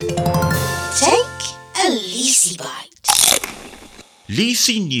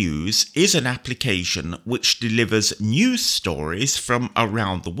LeaseyNews is an application which delivers news stories from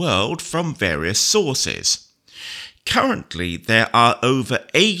around the world from various sources. Currently, there are over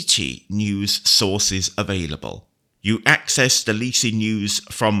 80 news sources available. You access the LeaseyNews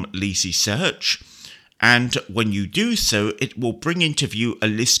from LeaseySearch, and when you do so, it will bring into view a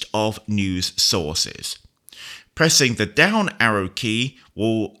list of news sources. Pressing the down arrow key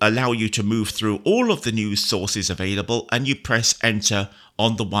will allow you to move through all of the news sources available, and you press enter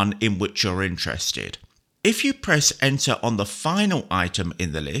on the one in which you're interested. If you press enter on the final item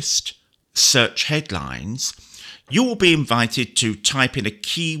in the list, search headlines, you will be invited to type in a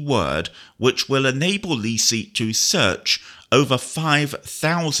keyword which will enable Leasey to search over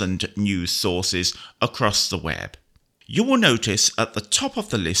 5,000 news sources across the web. You will notice at the top of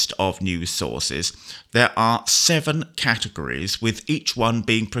the list of news sources there are 7 categories, with each one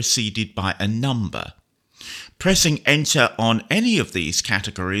being preceded by a number. Pressing enter on any of these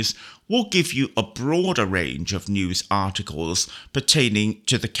categories will give you a broader range of news articles pertaining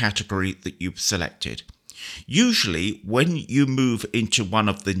to the category that you've selected. Usually, when you move into one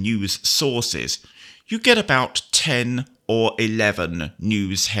of the news sources, you get about 10 or 11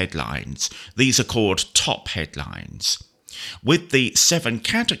 news headlines. These are called top headlines. With the 7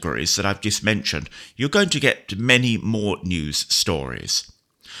 categories that I've just mentioned, you're going to get many more news stories.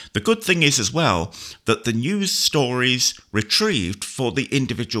 The good thing is as well that the news stories retrieved for the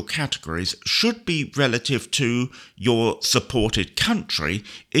individual categories should be relative to your supported country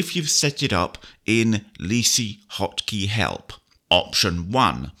if you've set it up in Leasey Hotkey Help. Option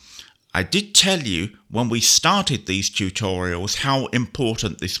 1. I did tell you when we started these tutorials how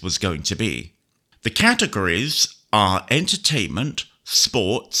important this was going to be. The categories are entertainment,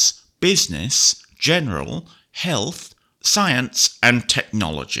 sports, business, general, health, science and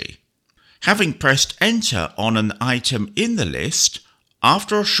technology. Having pressed enter on an item in the list,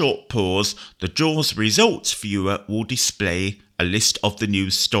 after a short pause, the JAWS results viewer will display a list of the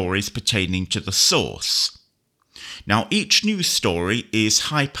news stories pertaining to the source. Now each news story is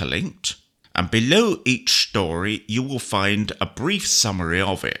hyperlinked, and below each story you will find a brief summary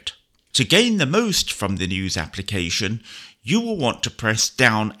of it. To gain the most from the news application, you will want to press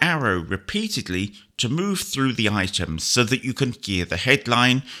down arrow repeatedly to move through the items so that you can hear the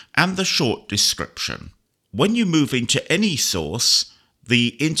headline and the short description. When you move into any source,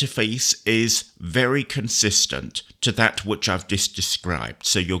 the interface is very consistent to that which I've just described.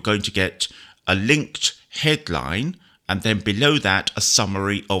 So you're going to get a linked headline and then below that a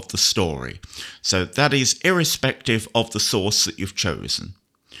summary of the story. So that is irrespective of the source that you've chosen.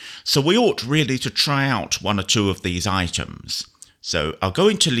 So we ought really to try out one or two of these items. So I'll go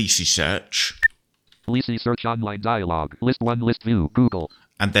into LeaseySearch. LeaseySearch online dialog. List 1, list view, Google.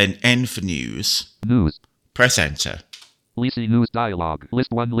 And then N for news. News. Press enter. LeaseyNews dialog.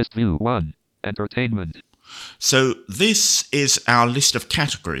 List 1, list view, 1. Entertainment. So this is our list of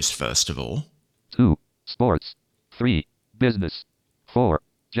categories first of all. 2. Sports. 3. Business. 4.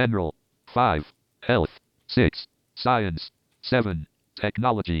 General. 5. Health. 6. Science. 7.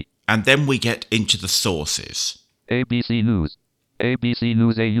 Technology. And then we get into the sources. ABC News. ABC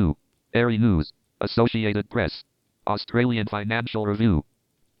News AU. ARI News. Associated Press. Australian Financial Review.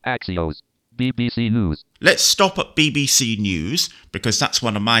 Axios. BBC News. Let's stop at BBC News because that's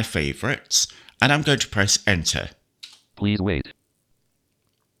one of my favourites, and I'm going to press enter. Please wait.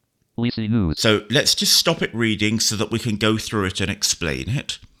 Leasey News. So let's just stop it reading so that we can go through it and explain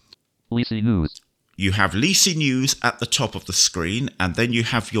it. Leasey News. You have Leasey News at the top of the screen, and then you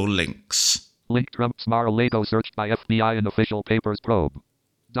have your links. Link Trump's Mar-a-Lago searched by FBI in official papers probe.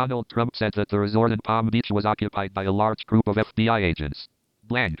 Donald Trump said that the resort in Palm Beach was occupied by a large group of FBI agents.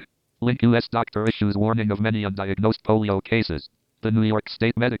 Blank. Link U.S. doctor issues warning of many undiagnosed polio cases. The New York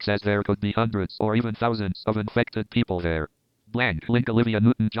State medic says there could be hundreds or even thousands of infected people there. Blank. Link Olivia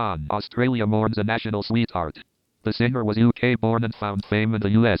Newton-John. Australia mourns a national sweetheart. The singer was UK born and found fame in the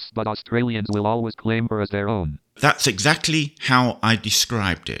US, but Australians will always claim her as their own. That's exactly how I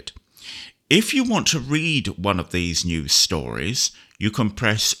described it. If you want to read one of these news stories, you can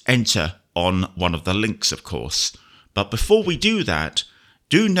press enter on one of the links, of course. But before we do that,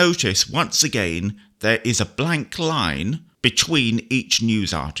 do notice once again there is a blank line between each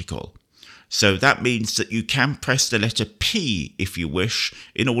news article. So that means that you can press the letter P if you wish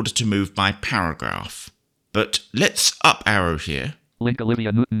in order to move by paragraph. But let's up arrow here. Link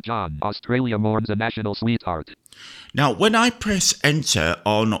Olivia Newton-John. Australia mourns a national sweetheart. Now, when I press enter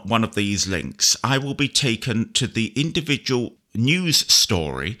on one of these links, I will be taken to the individual news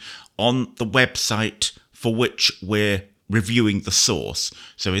story on the website for which we're reviewing the source.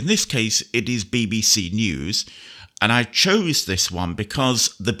 So in this case, it is BBC News. And I chose this one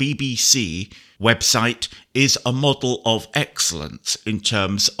because the BBC website is a model of excellence in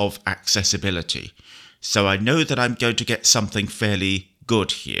terms of accessibility. So I know that I'm going to get something fairly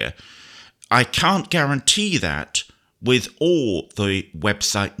good here. I can't guarantee that with all the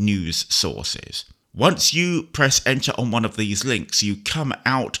website news sources. Once you press enter on one of these links, you come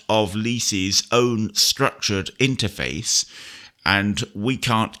out of Leasey's own structured interface, and we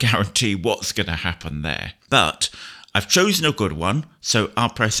can't guarantee what's going to happen there. But I've chosen a good one, so I'll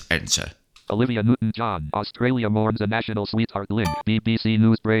press enter. Olivia Newton-John, Australia mourns a national sweetheart link. BBC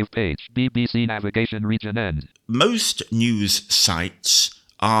News Brave page. BBC navigation region end. Most news sites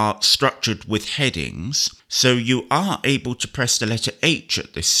are structured with headings, so you are able to press the letter H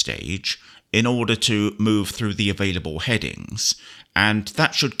at this stage in order to move through the available headings, and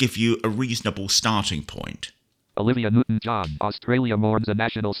that should give you a reasonable starting point. Olivia Newton-John, Australia mourns a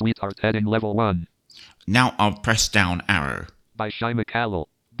national sweetheart, heading level 1. Now I'll press down arrow. By Shy McCallell.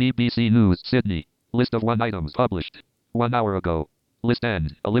 BBC News, Sydney. List of 1 items published 1 hour ago. List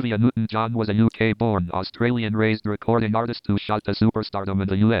end. Olivia Newton-John was a UK-born, Australian-raised recording artist who shot to superstardom in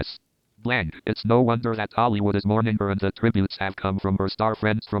the US. Blank. It's no wonder that Hollywood is mourning her, and the tributes have come from her star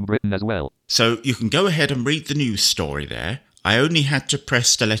friends from Britain as well. So you can go ahead and read the news story there. I only had to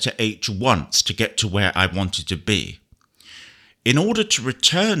press the letter H once to get to where I wanted to be. In order to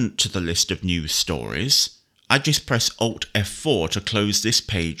return to the list of news stories, I just press Alt F4 to close this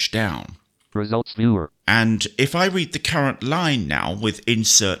page down. Results viewer. And if I read the current line now with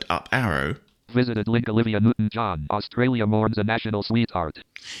insert up arrow, visited link Olivia Newton-John, Australia mourns a national sweetheart.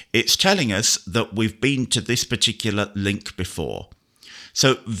 It's telling us that we've been to this particular link before.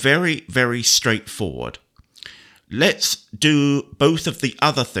 So very, very straightforward. Let's do both of the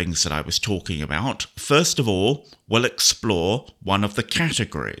other things that I was talking about. First of all, we'll explore one of the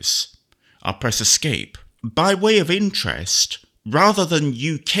categories. I'll press escape. By way of interest, rather than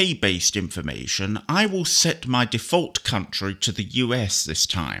UK-based information, I will set my default country to the US this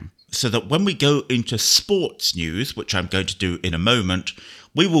time, so that when we go into sports news, which I'm going to do in a moment,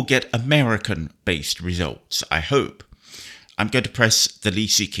 we will get American-based results, I hope. I'm going to press the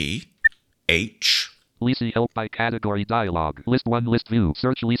Leasey key, H. Leasey help by category dialog. List 1, list view.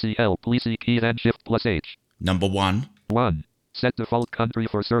 Search Leasey help. Leasey key, then shift plus H. Number 1. 1. Set default country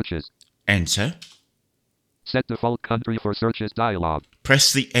for searches. Enter. Set default country for searches dialog.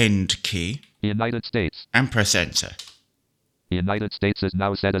 Press the end key. United States. And press enter. United States is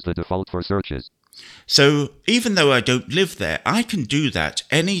now set as the default for searches. So even though I don't live there, I can do that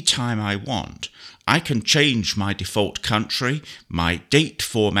any time I want. I can change my default country, my date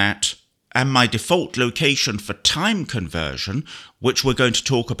format, and my default location for time conversion, which we're going to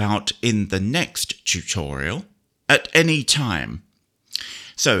talk about in the next tutorial, at any time.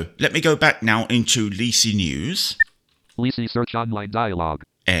 So let me go back now into LeaseyNews. LeaseySearch online dialog.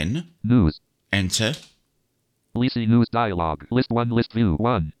 N. News. Enter. LeaseyNews dialog. List 1, list view.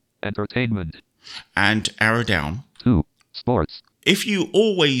 1. Entertainment. And arrow down. 2. Sports. If you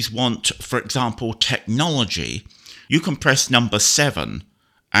always want, for example, technology, you can press number 7.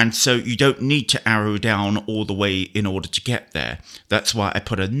 And so you don't need to arrow down all the way in order to get there. That's why I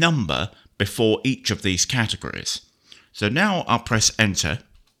put a number before each of these categories. So now I'll press enter.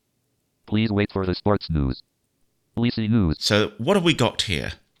 Please wait for the sports news. Leasey News. So what have we got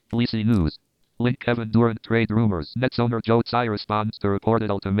here? Leasey News. Link Kevin Durant trade rumors. Nets owner Joe Tsai responds to reported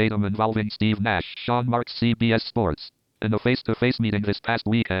ultimatum involving Steve Nash. Sean Marks, CBS Sports. In a face-to-face meeting this past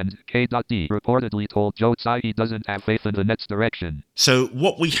weekend, K.D. reportedly told Joe Tsai he doesn't have faith in the Nets' direction. So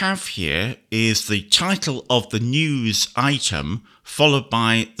what we have here is the title of the news item followed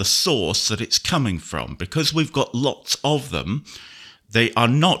by the source that it's coming from. Because we've got lots of them, they are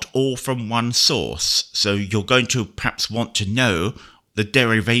not all from one source. So you're going to perhaps want to know the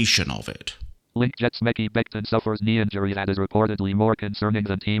derivation of it. Link Jets Mekhi Becton suffers knee injury that is reportedly more concerning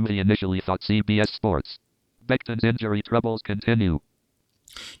than team he initially thought. CBS Sports. Becton's injury troubles continue.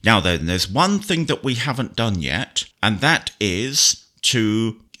 Now then, there's one thing that we haven't done yet, and that is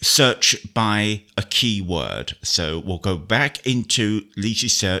to search by a keyword. So we'll go back into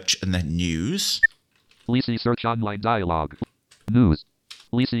LeaseySearch and then News. LeaseySearch online dialog. News.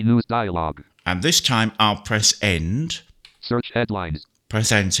 Leasey News dialog. And this time I'll press End. Search headlines.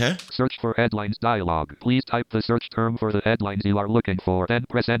 Press Enter. Search for headlines dialog. Please type the search term for the headlines you are looking for, then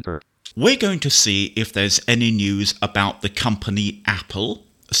press Enter. We're going to see if there's any news about the company Apple.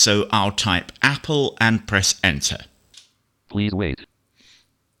 So I'll type Apple and press Enter. Please wait.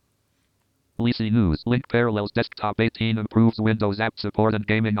 Leasey News. Link parallels desktop 18 improves Windows app support and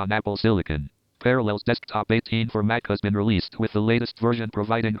gaming on Apple Silicon. Parallels Desktop 18 for Mac has been released, with the latest version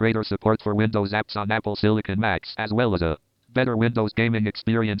providing greater support for Windows apps on Apple Silicon Macs, as well as a better Windows gaming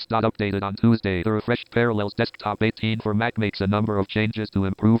experience. Updated on Tuesday, the refreshed Parallels Desktop 18 for Mac makes a number of changes to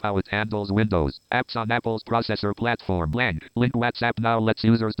improve how it handles Windows apps on Apple's processor platform. Link WhatsApp now lets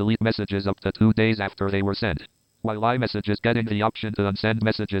users delete messages up to 2 days after they were sent, while iMessage is getting the option to unsend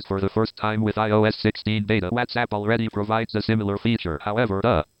messages for the first time with iOS 16 beta. WhatsApp already provides a similar feature. However,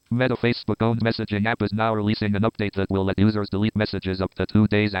 the Meta Facebook-owned messaging app is now releasing an update that will let users delete messages up to 2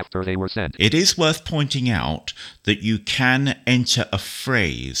 days after they were sent. It is worth pointing out that you can enter a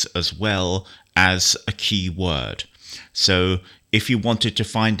phrase as well as a keyword. So if you wanted to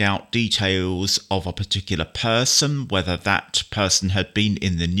find out details of a particular person, whether that person had been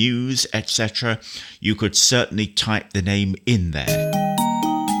in the news, etc., you could certainly type the name in there.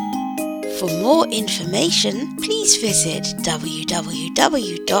 For more information, please visit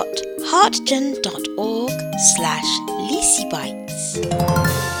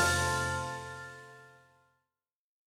www.heartgen.org/LeaseyBites.